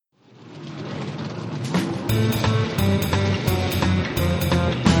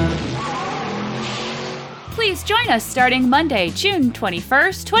Join us starting Monday, June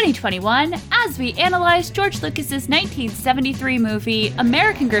 21st, 2021, as we analyze George Lucas's 1973 movie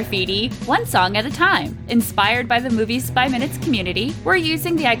American Graffiti, one song at a time. Inspired by the movie's Spy Minutes community, we're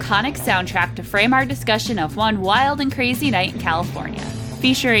using the iconic soundtrack to frame our discussion of one wild and crazy night in California.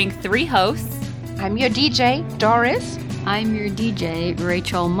 Featuring 3 hosts. I'm your DJ, Doris. I'm your DJ,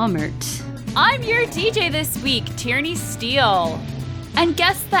 Rachel Mummert. I'm your DJ this week, Tierney Steele. And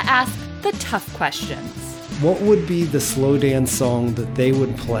guests that ask the tough questions. What would be the slow dance song that they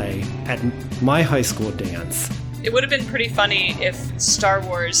would play at my high school dance? It would have been pretty funny if Star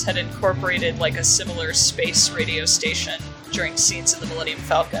Wars had incorporated like a similar space radio station during scenes in the Millennium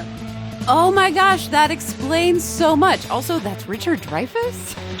Falcon. Oh my gosh, that explains so much. Also, that's Richard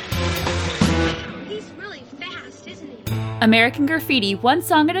Dreyfuss? He's really fast, isn't he? American Graffiti, one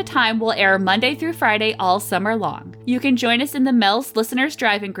song at a time, will air Monday through Friday all summer long. You can join us in the Mel's Listeners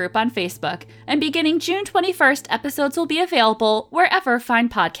Driving Group on Facebook, and beginning June 21st, episodes will be available wherever fine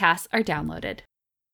podcasts are downloaded.